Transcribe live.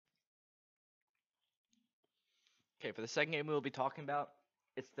Okay, for the second game we'll be talking about,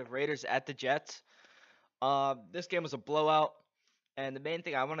 it's the Raiders at the Jets. This game was a blowout, and the main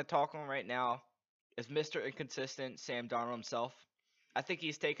thing I want to talk on right now is Mr. Inconsistent Sam Darnold himself. I think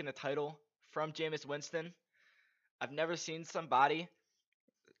he's taken the title from Jameis Winston. I've never seen somebody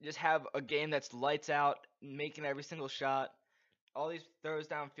just have a game that's lights out, making every single shot. All these throws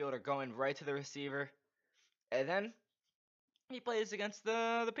downfield are going right to the receiver, and then he plays against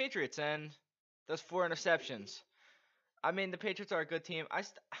the Patriots and does 4 interceptions. I mean, the Patriots are a good team.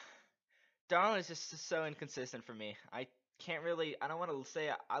 Darnold is just so inconsistent for me. I can't really. I don't want to say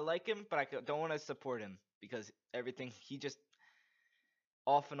I like him, but don't want to support him because everything he just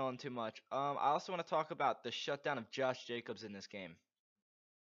off and on too much. I also want to talk about the shutdown of Josh Jacobs in this game.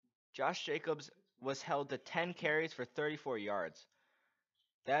 Josh Jacobs was held to 10 carries for 34 yards.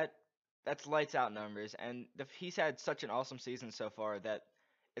 That that's lights out numbers, and he's had such an awesome season so far that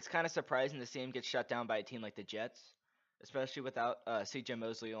it's kind of surprising to see him get shut down by a team like the Jets, especially without C.J.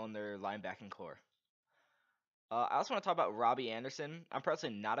 Mosley on their linebacking core. I also want to talk about Robbie Anderson. I'm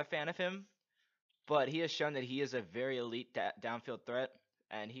personally not a fan of him, but he has shown that he is a very elite downfield threat,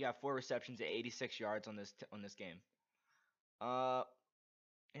 and he got 4 receptions at 86 yards on this game. Uh,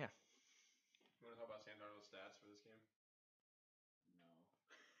 yeah. You want to talk about Sam Darnold's stats for this game?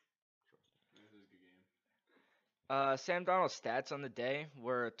 This is a good game. Sam Darnold's stats on the day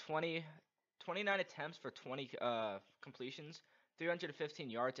were 29 attempts for 20 completions, 315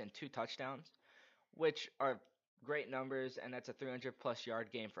 yards, and 2 touchdowns, which are great numbers, and that's a 300 plus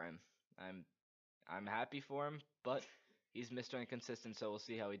yard game for him. I'm I'm happy for him, but he's Mr. Inconsistent, so we'll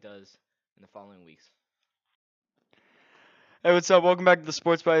see how he does in the following weeks. Hey, what's up? Welcome back to the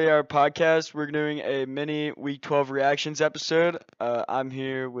Sports by the Hour podcast. We're doing a mini Week 12 reactions episode. I'm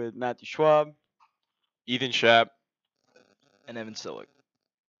here with Matthew Schwab. Ethan Schapp. And Evan Sillick.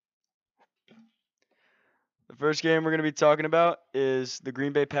 The first game we're going to be talking about is the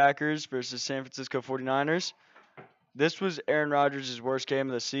Green Bay Packers versus San Francisco 49ers. This was Aaron Rodgers' worst game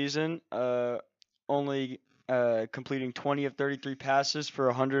of the season, only completing 20 of 33 passes for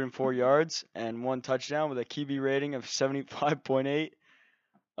 104 yards and 1 touchdown with a QB rating of 75.8.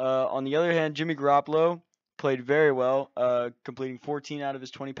 On the other hand, Jimmy Garoppolo played very well, completing 14 out of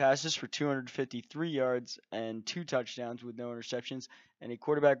his 20 passes for 253 yards and 2 touchdowns with no interceptions and a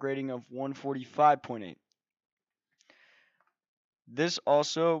quarterback rating of 145.8. This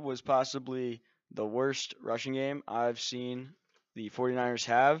also was possibly the worst rushing game I've seen the 49ers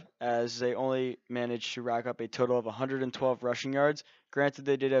have, as they only managed to rack up a total of 112 rushing yards. Granted,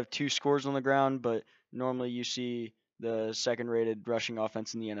 they did have 2 scores on the ground, but normally you see the second-rated rushing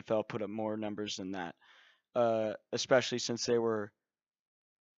offense in the NFL put up more numbers than that, especially since they were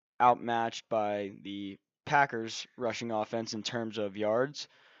outmatched by the Packers' rushing offense in terms of yards.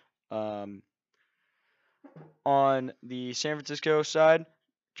 Um, on the San Francisco side,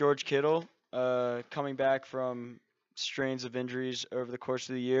 George Kittle, coming back from strains of injuries over the course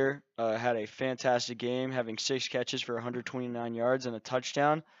of the year, had a fantastic game, having 6 catches for 129 yards and a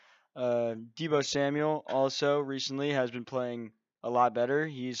touchdown. Deebo Samuel also recently has been playing a lot better.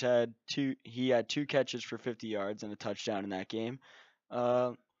 He had 2 catches for 50 yards and a touchdown in that game.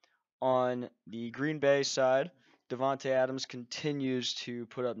 On the Green Bay side, Devontae Adams continues to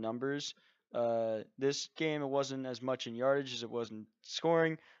put up numbers. This game, it wasn't as much in yardage as it was in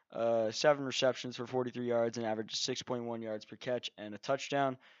scoring. 7 receptions for 43 yards, an average of 6.1 yards per catch, and a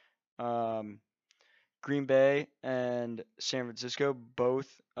touchdown. Um, Green Bay and San Francisco both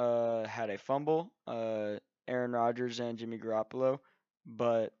had a fumble. Aaron Rodgers and Jimmy Garoppolo,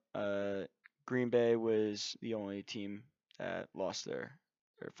 but Green Bay was the only team that lost their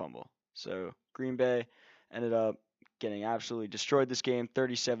fumble. So Green Bay ended up getting absolutely destroyed this game,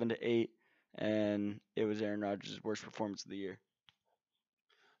 37-8, and it was Aaron Rodgers' worst performance of the year.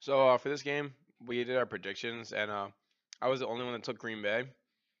 So for this game, we did our predictions, and I was the only one that took Green Bay.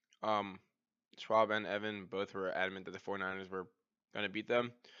 Um, Schwab and Evan both were adamant that the 49ers were going to beat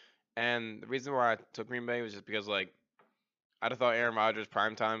them. And the reason why I took Green Bay was just because, like, I'd have thought Aaron Rodgers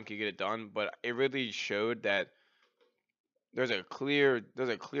prime time could get it done, but it really showed that there's a clear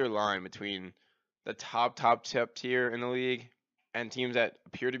line between the top tier in the league and teams that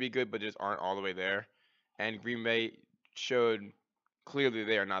appear to be good but just aren't all the way there. And Green Bay showed clearly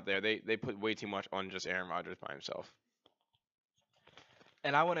they are not there. They put way too much on just Aaron Rodgers by himself.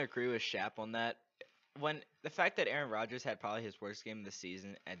 And I want to agree with Shap on that. When the fact that Aaron Rodgers had probably his worst game of the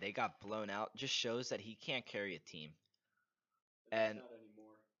season and they got blown out just shows that he can't carry a team. And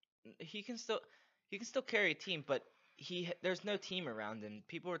he can still carry a team, but there's no team around him.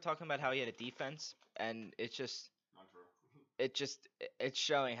 People were talking about how he had a defense, and it's just Not true. it's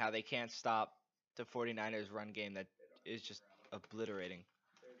showing how they can't stop the 49ers run game that is just obliterating.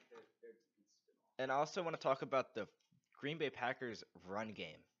 And I also want to talk about the Green Bay Packers run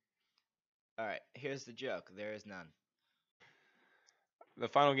game. All right, here's the joke. There is none. The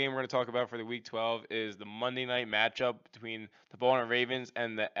final game we're going to talk about for the Week 12 is the Monday night matchup between the Baltimore Ravens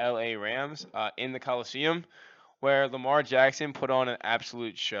and the LA Rams in the Coliseum, where Lamar Jackson put on an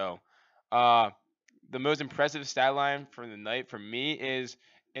absolute show. Uh, the most impressive stat line from the night for me is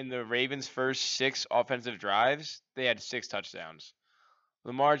in the Ravens' first 6 offensive drives, they had 6 touchdowns.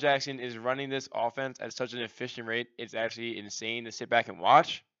 Lamar Jackson is running this offense at such an efficient rate, it's actually insane to sit back and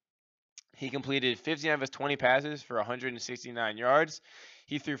watch. He completed 15 of his 20 passes for 169 yards.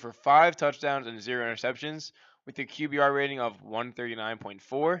 He threw for 5 touchdowns and 0 interceptions with a QBR rating of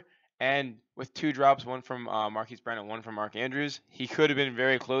 139.4. And with 2 drops, one from Marquise Brown and one from Mark Andrews, he could have been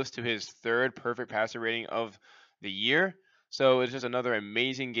very close to his 3rd perfect passer rating of the year. So it's just another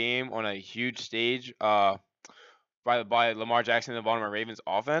amazing game on a huge stage by Lamar Jackson and the Baltimore Ravens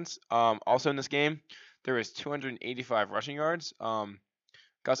offense. Also in this game, there was 285 rushing yards.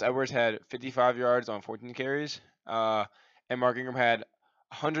 Gus Edwards had 55 yards on 14 carries, and Mark Ingram had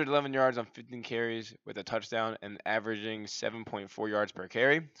 111 yards on 15 carries with a touchdown and averaging 7.4 yards per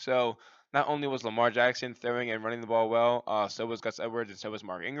carry. So not only was Lamar Jackson throwing and running the ball well, so was Gus Edwards and so was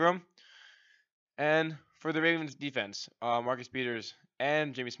Mark Ingram. And for the Ravens defense, Marcus Peters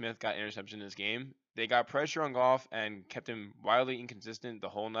and Jimmy Smith got interception in this game. They got pressure on Goff and kept him wildly inconsistent the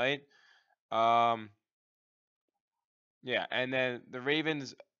whole night. Yeah, and then the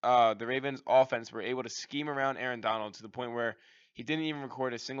Ravens offense were able to scheme around Aaron Donald to the point where he didn't even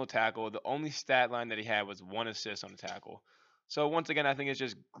record a single tackle. The only stat line that he had was 1 assist on a tackle. So once again, I think it's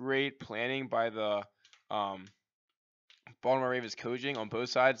just great planning by the um, Baltimore Ravens coaching on both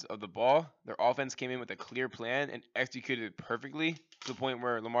sides of the ball. Their offense came in with a clear plan and executed it perfectly to the point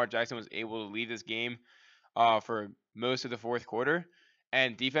where Lamar Jackson was able to lead this game for most of the 4th quarter.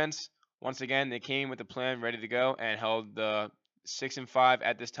 And defense, once again, they came with a plan ready to go and held the 6-5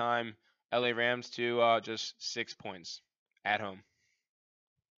 at this time LA Rams to just 6 points at home.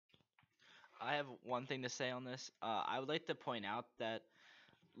 I have one thing to say on this. I would like to point out that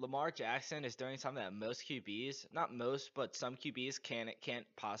Lamar Jackson is doing something that most QBs, not most, but some QBs can't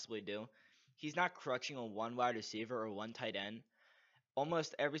possibly do. He's not crutching on one wide receiver or one tight end.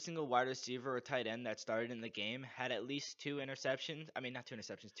 Almost every single wide receiver or tight end that started in the game had at least 2 interceptions. I mean, not 2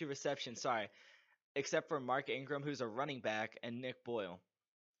 interceptions, 2 receptions, sorry. Except for Mark Ingram, who's a running back, and Nick Boyle.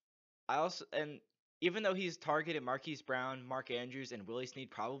 And even though he's targeted Marquise Brown, Mark Andrews, and Willie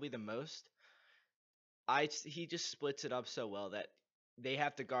Snead probably the most, he just splits it up so well that they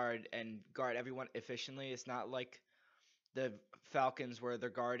have to guard everyone efficiently. It's not like the Falcons where they're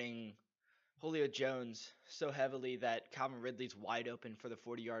guarding Julio Jones so heavily that Calvin Ridley's wide open for the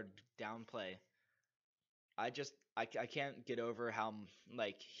 40-yard down play. I can't get over how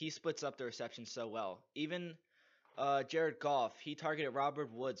he splits up the reception so well. Even Jared Goff, he targeted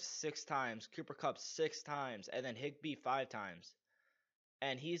Robert Woods 6 times, Cooper Kupp 6 times, and then Higbee 5 times.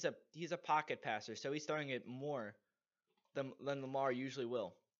 And he's a pocket passer, so he's throwing it more than Lamar usually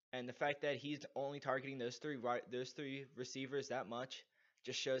will. And the fact that he's only targeting those three receivers that much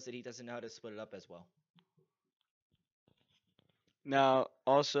just shows that he doesn't know how to split it up as well. Now,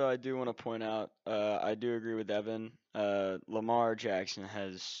 also, I do want to point out, I do agree with Evan. Lamar Jackson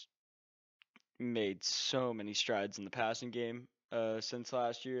has made so many strides in the passing game since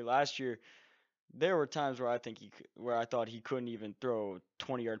last year. Last year, there were times where where I thought he couldn't even throw a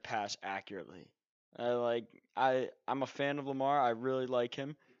 20-yard pass accurately. I'm a fan of Lamar. I really like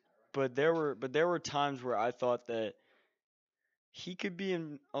him, but there were times where I thought that he could be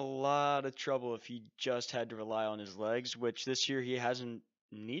in a lot of trouble if he just had to rely on his legs, which this year he hasn't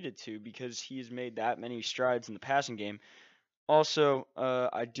needed to because he's made that many strides in the passing game. Also,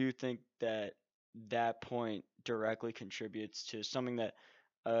 I do think that point directly contributes to something that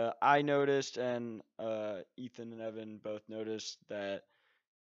I noticed, and Ethan and Evan both noticed, that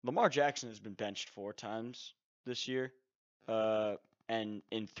Lamar Jackson has been benched 4 times this year, and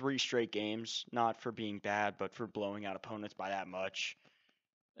in 3 straight games, not for being bad, but for blowing out opponents by that much.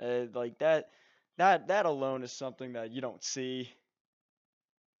 Like that alone is something that you don't see.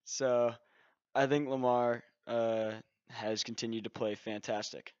 So I think Lamar has continued to play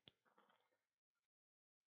fantastic.